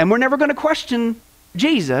 And we're never going to question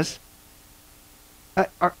Jesus.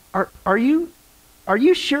 Are you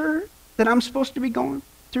sure that I'm supposed to be going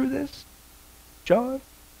through this, John?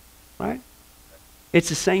 Right? It's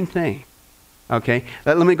the same thing. Okay?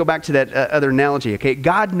 Let me go back to that other analogy. Okay?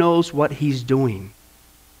 God knows what he's doing.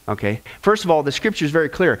 Okay? First of all, the scripture is very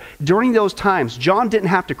clear. During those times, John didn't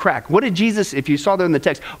have to crack. What did Jesus, if you saw there in the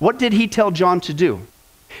text, what did he tell John to do?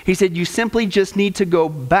 He said, you simply just need to go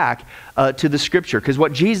back to the scripture, because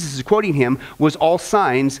what Jesus is quoting him was all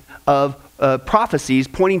signs of prophecies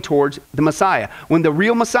pointing towards the Messiah. When the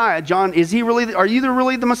real Messiah, John, are you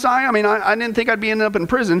really the Messiah? I mean, I didn't think I'd be ending up in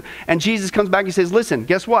prison. And Jesus comes back and says, listen,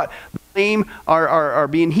 guess what? The lame are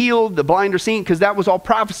being healed, the blind are seeing, because that was all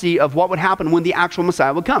prophecy of what would happen when the actual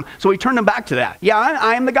Messiah would come. So he turned them back to that. Yeah,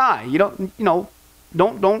 I am the guy.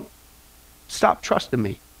 Don't stop trusting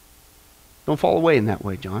me. Don't fall away in that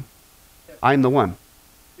way, John. I'm the one.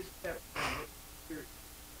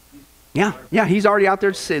 Yeah, he's already out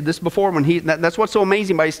there to say this before. That's what's so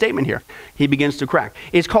amazing by his statement here. He begins to crack.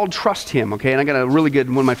 It's called Trust Him, okay? And I got a really good,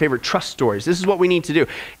 one of my favorite trust stories. This is what we need to do.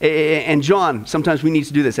 And John, sometimes we need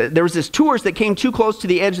to do this. There was this tourist that came too close to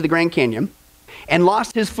the edge of the Grand Canyon and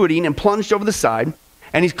lost his footing and plunged over the side.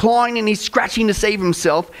 And he's clawing and he's scratching to save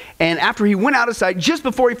himself. And after he went out of sight, just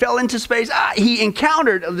before he fell into space, he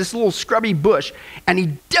encountered this little scrubby bush. And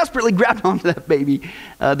he desperately grabbed onto that baby,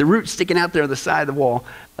 the root sticking out there on the side of the wall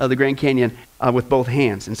of the Grand Canyon with both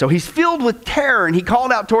hands. And so he's filled with terror and he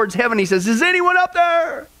called out towards heaven. He says, is anyone up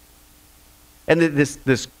there? And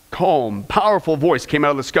this calm, powerful voice came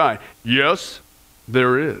out of the sky. Yes,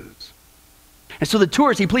 there is. And so the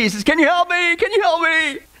tourist, he pleads, says, can you help me? Can you help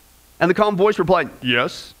me? And the calm voice replied,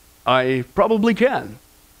 yes, I probably can.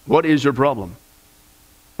 What is your problem?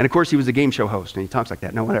 And of course, he was a game show host, and he talks like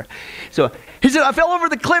that. No, whatever. So he said, I fell over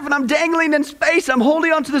the cliff, and I'm dangling in space. I'm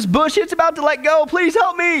holding onto this bush. It's about to let go. Please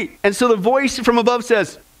help me. And so the voice from above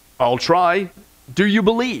says, I'll try. Do you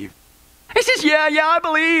believe? He says, yeah, I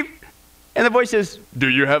believe. And the voice says, do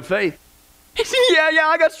you have faith? He said, yeah,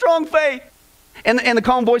 I got strong faith. And the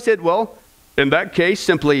calm voice said, well, in that case,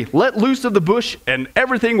 simply let loose of the bush, and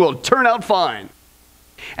everything will turn out fine.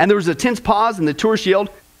 And there was a tense pause, and the tourist yelled,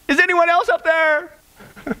 is anyone else up there?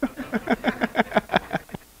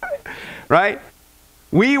 Right?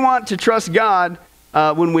 We want to trust God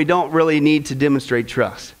when we don't really need to demonstrate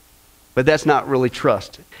trust. But that's not really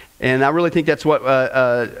trust. And I really think that's what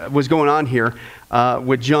was going on here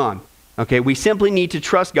with John. Okay, we simply need to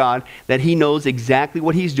trust God that he knows exactly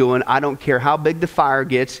what he's doing. I don't care how big the fire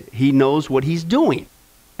gets. He knows what he's doing.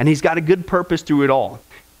 And he's got a good purpose through it all.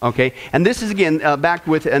 Okay, and this is again back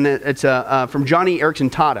with, and it's from Johnny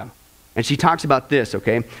Erickson Tata. And she talks about this,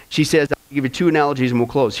 okay? She says, I'll give you two analogies and we'll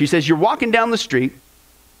close. She says, you're walking down the street,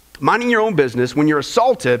 minding your own business, when you're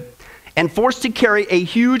assaulted and forced to carry a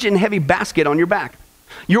huge and heavy basket on your back.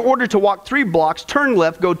 You're ordered to walk 3 blocks, turn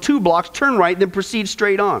left, go 2 blocks, turn right, then proceed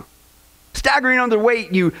straight on. Staggering under the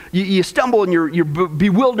weight, you stumble and you're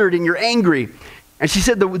bewildered and you're angry. And she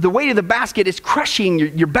said the weight of the basket is crushing,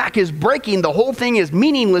 your back is breaking, the whole thing is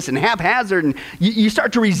meaningless and haphazard, and you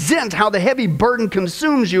start to resent how the heavy burden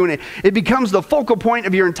consumes you, and it becomes the focal point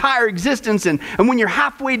of your entire existence. And when you're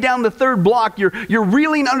halfway down the 3rd block, you're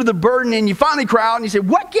reeling under the burden, and you finally cry out and you say,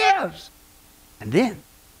 what gives? And then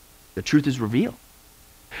the truth is revealed.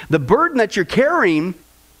 The burden that you're carrying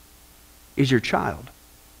is your child.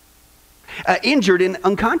 Injured and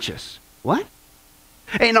unconscious. What?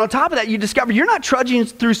 And on top of that, you discover you're not trudging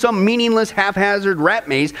through some meaningless, haphazard rat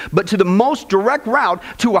maze, but to the most direct route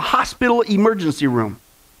to a hospital emergency room.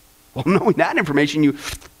 Well, knowing that information,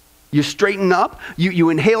 you straighten up, you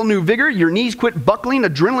inhale new vigor, your knees quit buckling,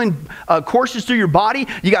 adrenaline courses through your body,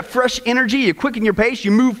 you got fresh energy, you quicken your pace,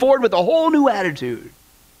 you move forward with a whole new attitude.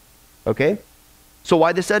 Okay? So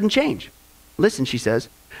why the sudden change? Listen, she says,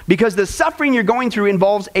 because the suffering you're going through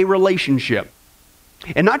involves a relationship.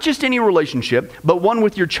 And not just any relationship, but one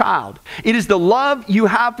with your child. It is the love you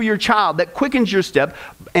have for your child that quickens your step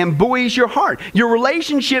and buoys your heart. Your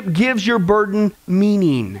relationship gives your burden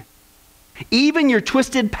meaning. Even your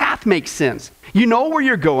twisted path makes sense. You know where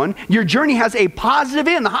you're going. Your journey has a positive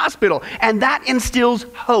end, the hospital, and that instills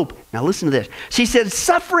hope. Now listen to this. She said,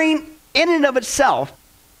 suffering in and of itself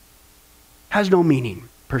has no meaning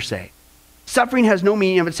per se. Suffering has no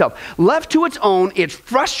meaning of itself. Left to its own, it's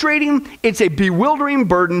frustrating, it's a bewildering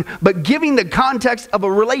burden, but giving the context of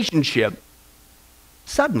a relationship,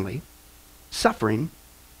 suddenly, suffering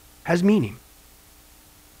has meaning.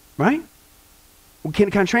 Right? Well, can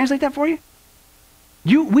I translate that for you?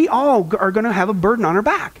 We all are going to have a burden on our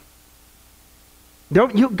back.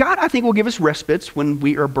 God, I think, will give us respites when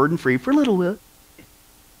we are burden-free for a little bit.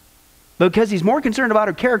 Because he's more concerned about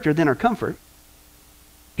our character than our comfort.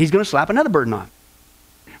 He's going to slap another burden on.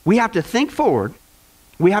 We have to think forward.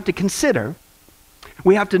 We have to consider.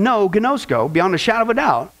 We have to know, gnosko, beyond a shadow of a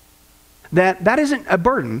doubt, that isn't a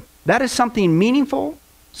burden. That is something meaningful,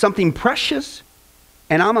 something precious,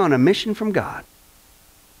 and I'm on a mission from God.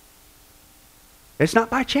 It's not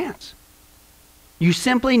by chance. You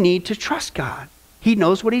simply need to trust God. He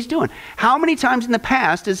knows what he's doing. How many times in the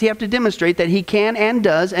past does he have to demonstrate that he can and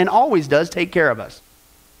does and always does take care of us?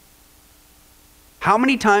 How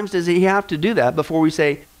many times does he have to do that before we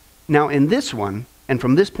say, now in this one, and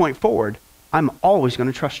from this point forward, I'm always going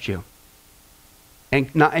to trust you?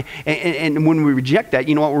 And when we reject that,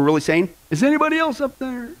 you know what we're really saying? Is anybody else up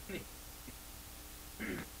there?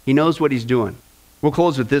 He knows what he's doing. We'll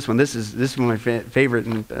close with this one. This is one of my favorite,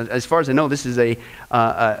 and as far as I know, this is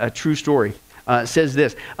a true story. It says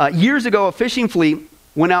this. Years ago, a fishing fleet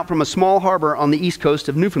went out from a small harbor on the east coast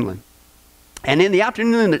of Newfoundland. And in the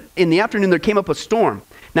afternoon, there came up a storm.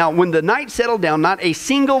 Now, when the night settled down, not a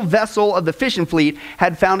single vessel of the fishing fleet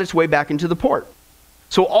had found its way back into the port.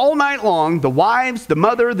 So all night long, the wives, the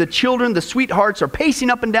mother, the children, the sweethearts are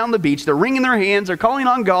pacing up and down the beach. They're wringing their hands. They're calling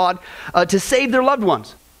on God to save their loved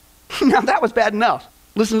ones. Now, that was bad enough.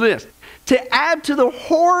 Listen to this. To add to the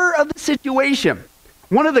horror of the situation,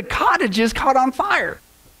 one of the cottages caught on fire.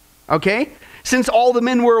 Okay? Since all the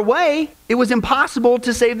men were away, it was impossible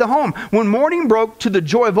to save the home. When morning broke, to the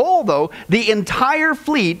joy of all, though, the entire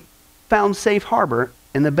fleet found safe harbor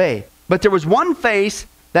in the bay. But there was one face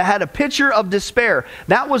that had a picture of despair.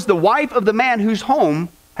 That was the wife of the man whose home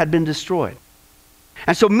had been destroyed.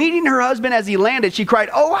 And so meeting her husband as he landed, she cried,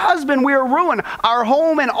 "Oh, husband, we are ruined. Our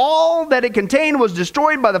home and all that it contained was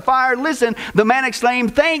destroyed by the fire." Listen, the man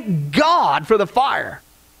exclaimed, "Thank God for the fire.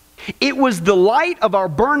 It was the light of our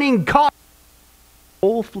burning cottage."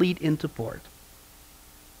 Whole fleet into port.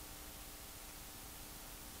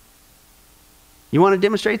 You want to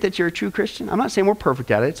demonstrate that you're a true Christian? I'm not saying we're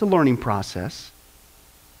perfect at it. It's a learning process.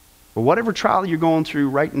 But whatever trial you're going through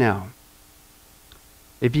right now,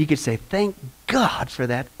 if you could say, "Thank God for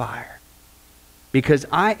that fire. Because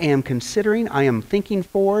I am considering, I am thinking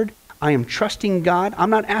forward, I am trusting God." I'm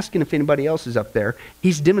not asking if anybody else is up there.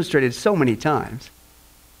 He's demonstrated so many times.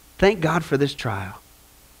 Thank God for this trial.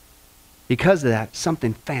 Because of that,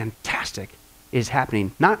 something fantastic is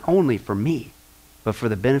happening, not only for me, but for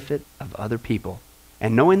the benefit of other people.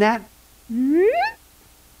 And knowing that,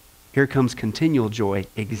 here comes continual joy,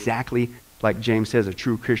 exactly like James says a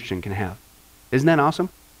true Christian can have. Isn't that awesome?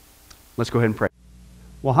 Let's go ahead and pray.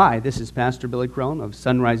 Well, hi, this is Pastor Billy Crone of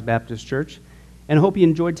Sunrise Baptist Church, and I hope you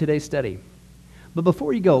enjoyed today's study. But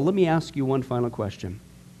before you go, let me ask you one final question.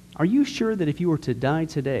 Are you sure that if you were to die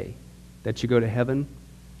today, that you go to heaven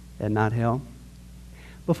and not hell?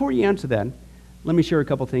 Before you answer that, let me share a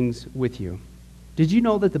couple things with you. Did you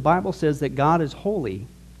know that the Bible says that God is holy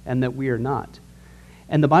and that we are not?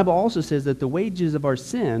 And the Bible also says that the wages of our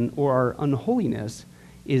sin or our unholiness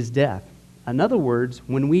is death. In other words,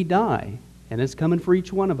 when we die, and it's coming for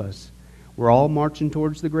each one of us, we're all marching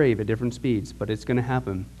towards the grave at different speeds, but it's going to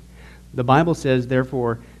happen. The Bible says,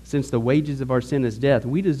 therefore, since the wages of our sin is death,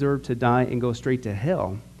 we deserve to die and go straight to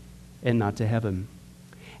hell and not to heaven.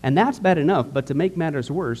 And that's bad enough, but to make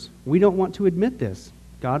matters worse, we don't want to admit this.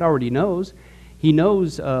 God already knows. He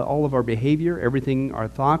knows all of our behavior, everything, our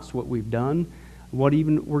thoughts, what we've done, what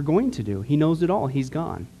even we're going to do. He knows it all. He's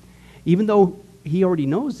gone. Even though He already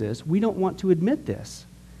knows this, we don't want to admit this.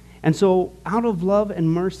 And so, out of love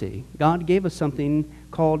and mercy, God gave us something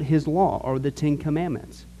called His law, or the Ten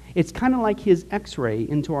Commandments. It's kind of like His x-ray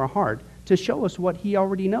into our heart to show us what He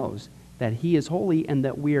already knows, that He is holy and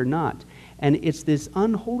that we are not. And it's this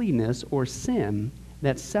unholiness or sin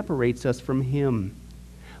that separates us from Him.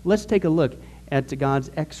 Let's take a look at God's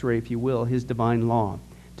x-ray, if you will, His divine law,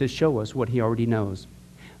 to show us what He already knows.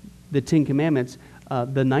 The Ten Commandments,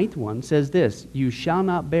 the ninth one says this: "You shall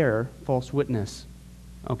not bear false witness."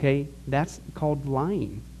 Okay? That's called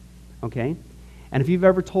lying. Okay? And if you've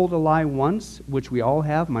ever told a lie once, which we all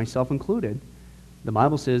have, myself included, the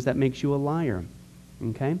Bible says that makes you a liar.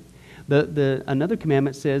 Okay? Another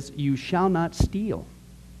commandment says, "You shall not steal."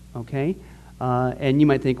 Okay? And you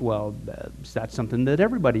might think, well, that's something that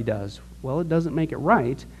everybody does. Well, it doesn't make it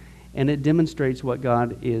right, and it demonstrates what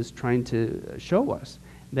God is trying to show us,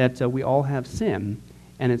 that we all have sin,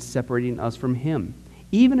 and it's separating us from Him.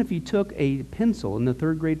 Even if you took a pencil in the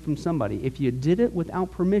third grade from somebody, if you did it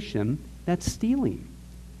without permission, that's stealing.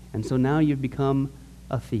 And so now you've become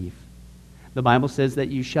a thief. The Bible says that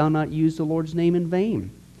you shall not use the Lord's name in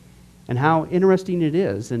vain. And how interesting it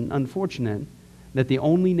is and unfortunate that the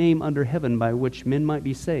only name under heaven by which men might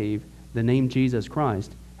be saved, the name Jesus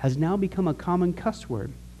Christ, has now become a common cuss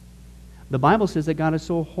word. The Bible says that God is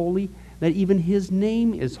so holy that even His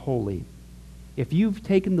name is holy. If you've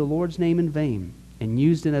taken the Lord's name in vain and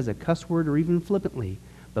used it as a cuss word or even flippantly,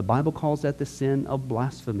 the Bible calls that the sin of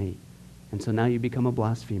blasphemy. And so now you become a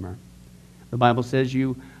blasphemer. The Bible says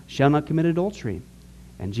you shall not commit adultery.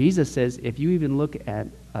 And Jesus says if you even look at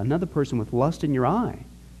another person with lust in your eye,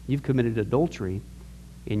 you've committed adultery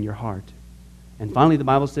in your heart. And finally, the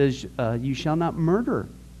Bible says you shall not murder.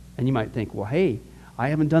 And you might think, well, hey, I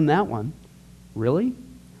haven't done that one. Really?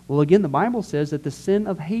 Well, again, the Bible says that the sin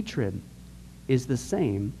of hatred is the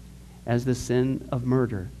same as the sin of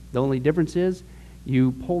murder. The only difference is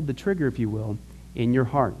you pulled the trigger, if you will, in your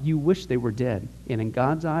heart. You wish they were dead. And in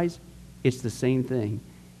God's eyes, it's the same thing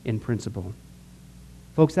in principle.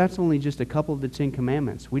 Folks, that's only just a couple of the Ten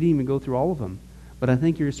Commandments. We didn't even go through all of them. But I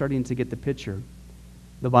think you're starting to get the picture.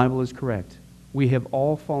 The Bible is correct. We have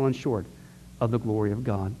all fallen short of the glory of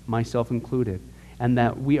God, myself included, and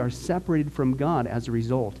that we are separated from God as a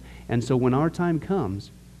result. And so when our time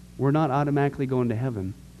comes, we're not automatically going to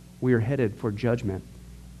heaven. We are headed for judgment.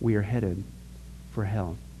 We are headed for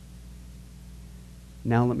hell.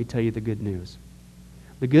 Now let me tell you the good news.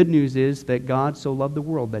 The good news is that God so loved the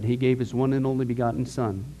world that He gave His one and only begotten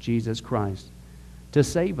Son, Jesus Christ, to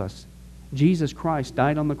save us. Jesus Christ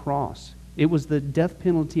died on the cross. It was the death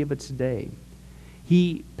penalty of its day.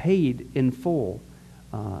 He paid in full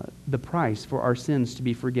the price for our sins to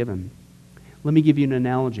be forgiven. Let me give you an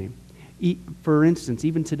analogy. For instance,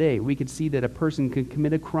 even today, we could see that a person could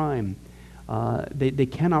commit a crime They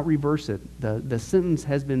cannot reverse it. The sentence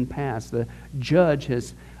has been passed. The judge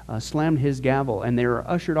has slammed his gavel, and they are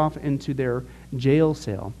ushered off into their jail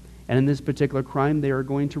cell. And in this particular crime, they are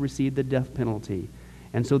going to receive the death penalty.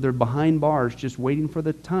 And so they're behind bars just waiting for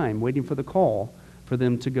the time, waiting for the call for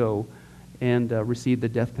them to go and receive the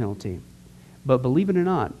death penalty. But believe it or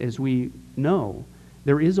not, as we know,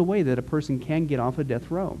 there is a way that a person can get off a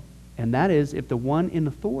death row. And that is if the one in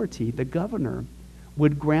authority, the governor,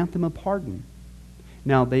 would grant them a pardon.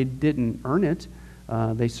 Now, they didn't earn it.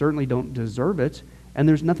 They certainly don't deserve it. And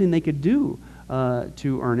there's nothing they could do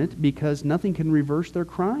to earn it, because nothing can reverse their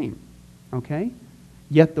crime. Okay?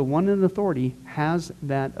 Yet the one in authority has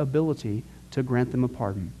that ability to grant them a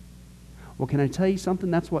pardon. Well, can I tell you something?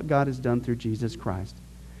 That's what God has done through Jesus Christ.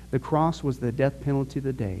 The cross was the death penalty of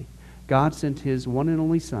the day. God sent his one and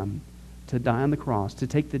only Son to die on the cross, to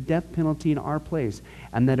take the death penalty in our place,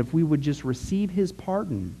 and that if we would just receive his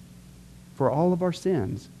pardon for all of our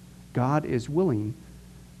sins, God is willing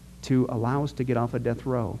to allow us to get off a death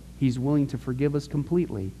row. He's willing to forgive us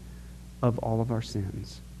completely of all of our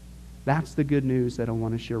sins. That's the good news that I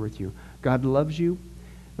want to share with you. God loves you.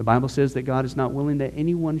 The Bible says that God is not willing that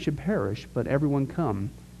anyone should perish, but everyone come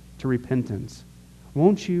to repentance.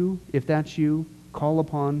 Won't you, if that's you, call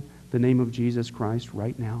upon the name of Jesus Christ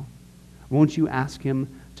right now? Won't you ask him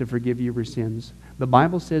to forgive you your sins? The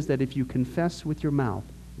Bible says that if you confess with your mouth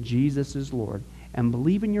Jesus is Lord and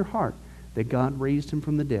believe in your heart that God raised him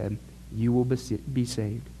from the dead, you will be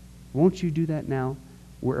saved. Won't you do that now,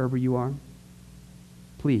 wherever you are?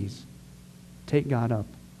 Please, take God up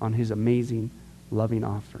on his amazing, loving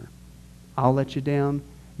offer. I'll let you down.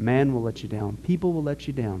 Man will let you down. People will let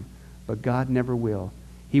you down. But God never will.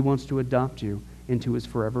 He wants to adopt you into his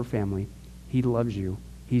forever family. He loves you.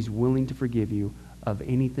 He's willing to forgive you of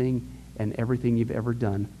anything and everything you've ever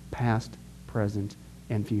done, past, present,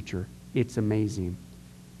 and future. It's amazing.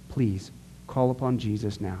 Please, call upon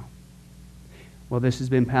Jesus now. Well, this has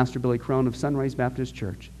been Pastor Billy Crone of Sunrise Baptist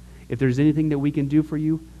Church. If there's anything that we can do for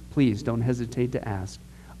you, please don't hesitate to ask.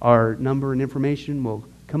 Our number and information will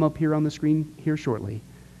come up here on the screen here shortly.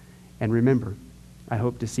 And remember, I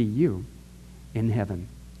hope to see you in heaven.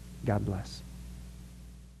 God bless.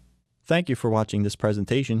 Thank you for watching this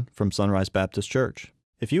presentation from Sunrise Baptist Church.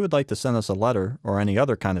 If you would like to send us a letter or any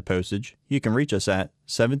other kind of postage, you can reach us at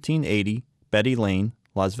 1780 Betty Lane,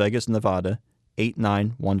 Las Vegas, Nevada,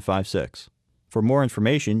 89156. For more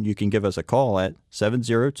information, you can give us a call at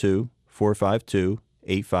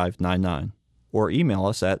 702-452-8599 or email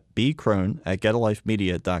us at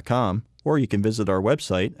bcrone@getalifemedia.com, or you can visit our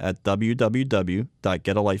website at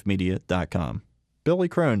www.getalifemedia.com. Billy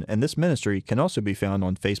Crone and this ministry can also be found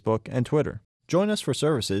on Facebook and Twitter. Join us for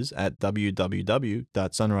services at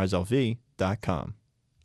www.sunriselv.com.